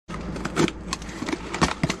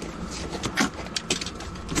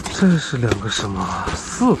这是两个什么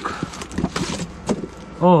？4个。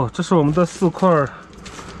哦，这是我们的4块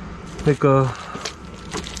那个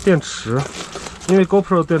电池，因为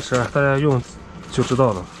GoPro 电池啊，大家用就知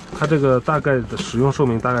道了，它这个大概的使用寿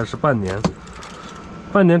命大概是半年，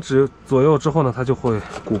半年左右之后呢，它就会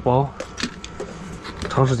鼓包，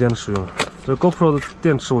长时间的使用。这 GoPro 的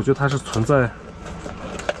电池，我觉得它是存在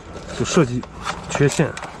就设计缺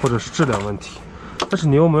陷或者是质量问题，但是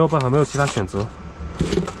你又没有办法，没有其他选择。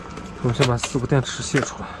我们先把4个电池卸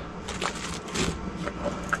出来，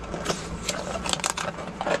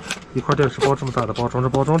一块电池包这么大的包装，这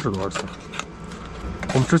包装值多少钱？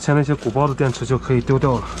我们之前那些鼓包的电池就可以丢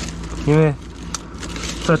掉了，因为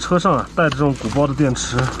在车上啊带着这种鼓包的电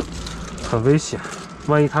池很危险，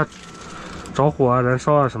万一它着火啊、燃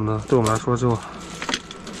烧啊什么的，对我们来说就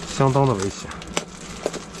相当的危险。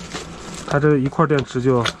它这一块电池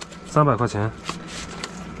就300块钱，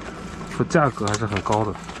说价格还是很高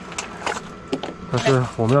的。但是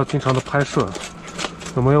我们要经常的拍摄，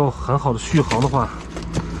有没有很好的续航的话，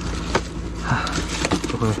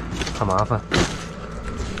就会很麻烦。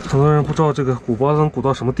很多人不知道这个鼓包能鼓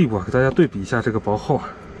到什么地步啊，给大家对比一下这个薄厚，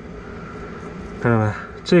看到没？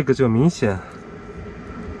这个就明显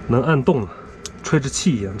能按动了，吹着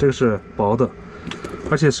气一样。这个是薄的，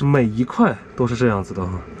而且是每一块都是这样子的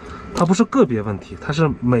哈，它不是个别问题，它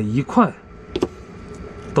是每一块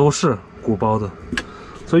都是鼓包的。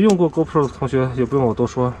所以用过 GoPro 的同学也不用我多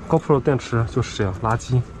说 ，GoPro 电池就是这样，垃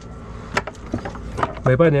圾，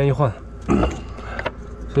每半年一换。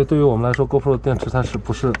所以对于我们来说 ，GoPro 的电池它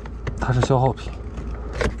是消耗品。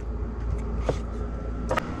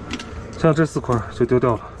像这4块就丢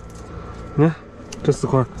掉了，你看这4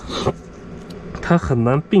块，它很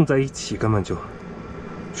难并在一起，根本就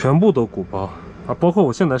全部都鼓包啊，包括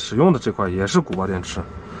我现在使用的这块也是鼓包电池。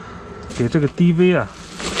给这个 DV 啊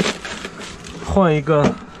换一个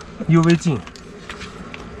UV 镜，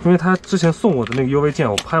因为他之前送我的那个 UV 镜，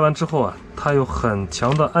我拍完之后啊，它有很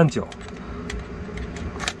强的暗角。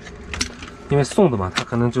因为送的嘛，他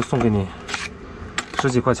可能就送给你10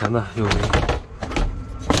几块钱的 UV，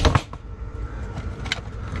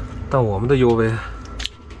 但我们的 UV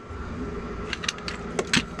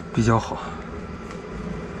比较好，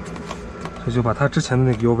所以就把他之前的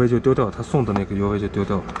那个 UV 就丢掉，他送的那个 UV 就丢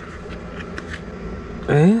掉了。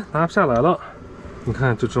哎，拿不下来了，你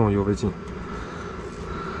看，就这种 UV 镜，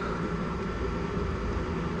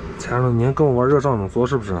前面您跟我玩热胀冷缩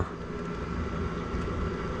是不是？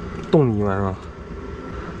动你一晚是吧？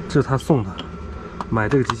这是他送的，买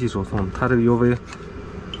这个机器时候送的。他这个 UV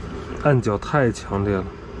暗角太强烈了，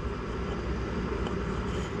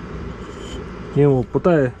因为我不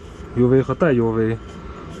带 UV 和带 UV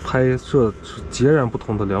拍摄是截然不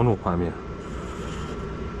同的2种画面。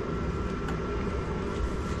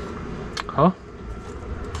好，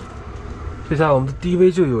接下来我们的 DV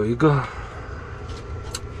就有一个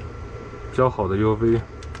比较好的 UV。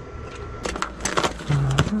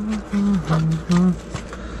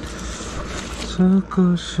这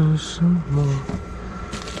个是什么？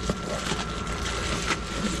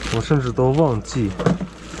我甚至都忘记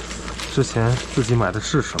之前自己买的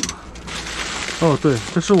是什么。哦，对，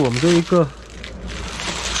这是我们的一个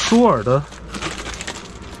舒尔的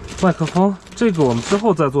麦克风，这个我们之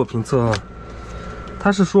后再做评测啊。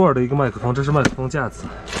它是舒尔的一个麦克风，这是麦克风架子。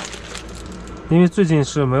因为最近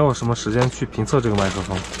是没有什么时间去评测这个麦克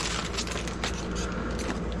风。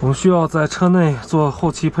我们需要在车内做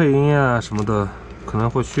后期配音啊什么的，可能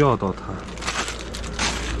会需要到它。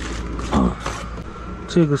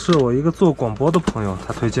这个是我一个做广播的朋友，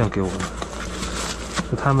他推荐给我的，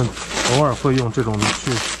就他们偶尔会用这种的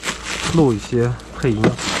去录一些配音。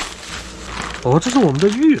哦，这是我们的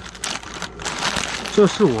玉，这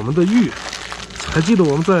是我们的玉，还记得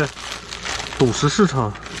我们在赌石市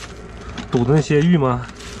场赌的那些玉吗？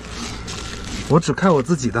我只开我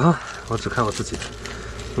自己的，我只开我自己的。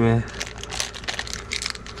因为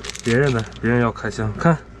别人呢，别人要开箱。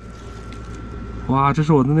看，哇，这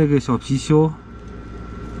是我的那个小貔貅，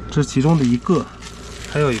这是其中的一个，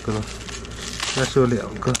还有一个呢，应该是有2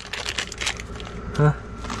个。看，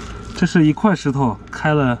这是一块石头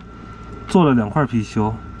开了，做了2块貔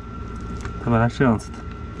貅，它本来是这样子的。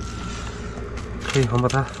可以，我们把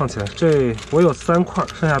它放起来。这我有3块，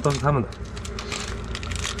剩下都是他们的。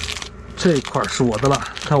这一块是我的了，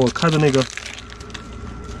看我开的那个。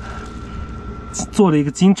做了一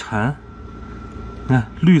个金蝉，你看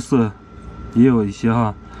绿色也有一些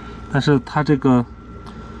哈，但是它这个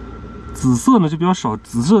紫色呢就比较少，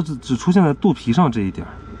紫色只出现在肚皮上这一点，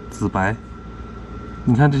紫白。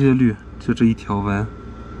你看这些绿，就这一条纹。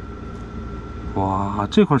哇，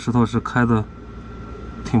这块石头是开的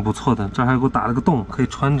挺不错的。这儿还给我打了个洞，可以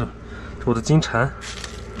穿着。这我的金蝉，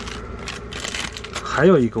还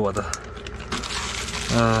有一个我的，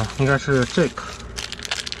应该是这个，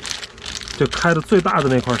就开的最大的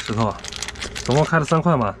那块石头啊，总共开了3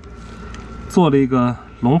块嘛，做了一个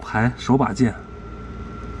龙牌手把件。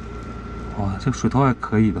哇，这个水头还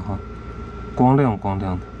可以的哈，光亮光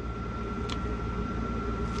亮的。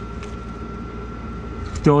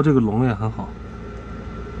雕这个龙也很好。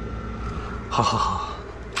好，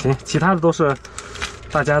行，其他的都是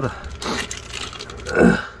大家的。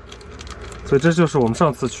所以这就是我们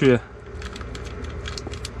上次去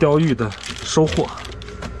雕玉的收获。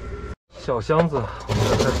小箱子，我们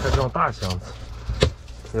再拆这种大箱子，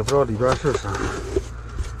也不知道里边是啥。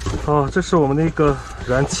哦，这是我们的一个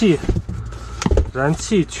燃气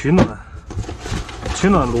取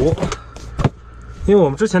暖炉。因为我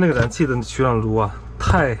们之前那个燃气的取暖炉啊，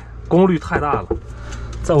功率太大了，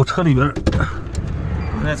在我车里边。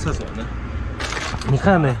我在厕所呢。你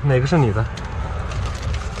看哪个是你的？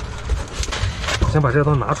先把这些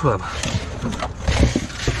东西拿出来吧。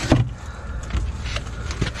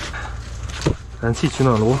燃气取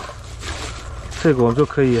暖炉，这个我们就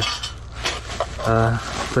可以，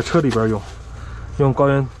在车里边用高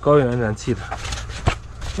原燃气的。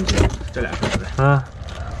这俩是不是？啊，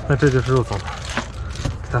那这就是肉粽了，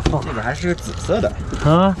给它放。这边还是紫色的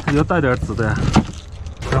啊，有带点紫的呀。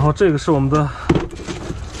然后这个是我们的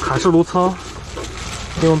卡式炉仓，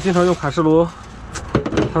因为我们经常用卡式炉。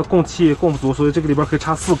它供气供不足，所以这个里边可以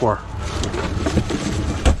插4罐，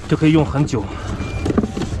就可以用很久。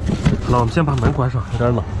好了，我们先把门关上，有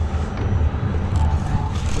点冷。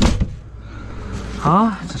好，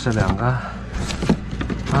这是2个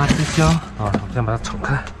垃圾箱啊，我们先把它敞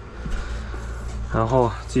开，然后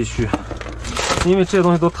继续。因为这些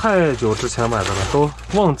东西都太久之前买的了，都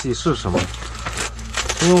忘记是什么。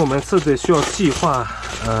因为我每次得需要计划，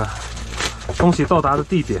东西到达的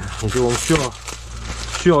地点，以及我们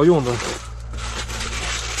需要用的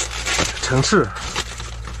城市。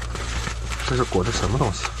这是裹着什么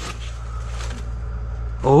东西？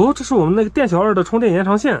哦，这是我们那个电小2的充电延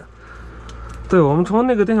长线。对，我们从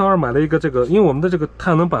那个电小2买了一个这个，因为我们的这个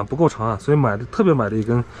太阳能板不够长啊，所以特别买了一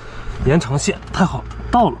根延长线。太好，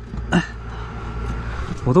到了！哎，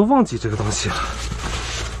我都忘记这个东西了。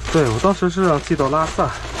对，我当时是要寄到拉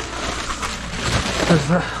萨，但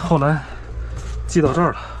是后来寄到这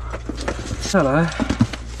儿了。下来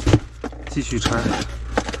继续拆，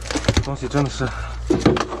东西真的是。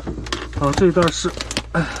哦，这一袋是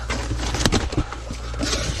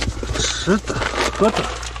吃的、喝的、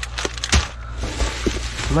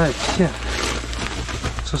麦片，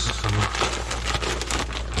这是什么？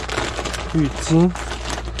浴巾，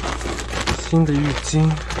新的浴巾，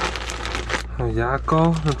还有牙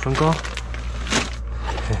膏、润唇膏。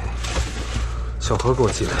嘿，小何给我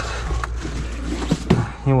寄来的，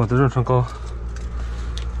因为我的润唇膏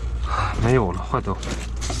没有了，坏掉了。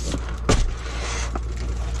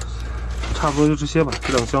差不多就这些吧。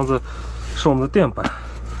这2个箱子是我们的垫板，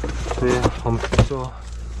所以我们就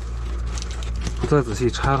不再仔细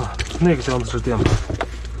拆了。那个箱子是垫板，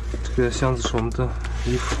这个箱子是我们的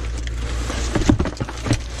衣服。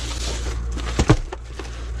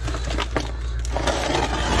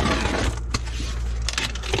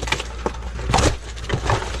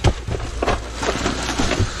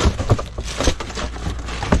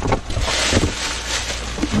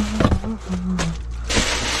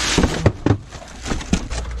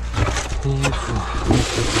衣服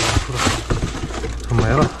就没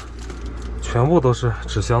了，全部都是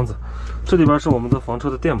纸箱子。这里边是我们的房车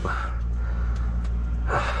的垫板，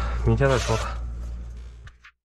明天再说吧。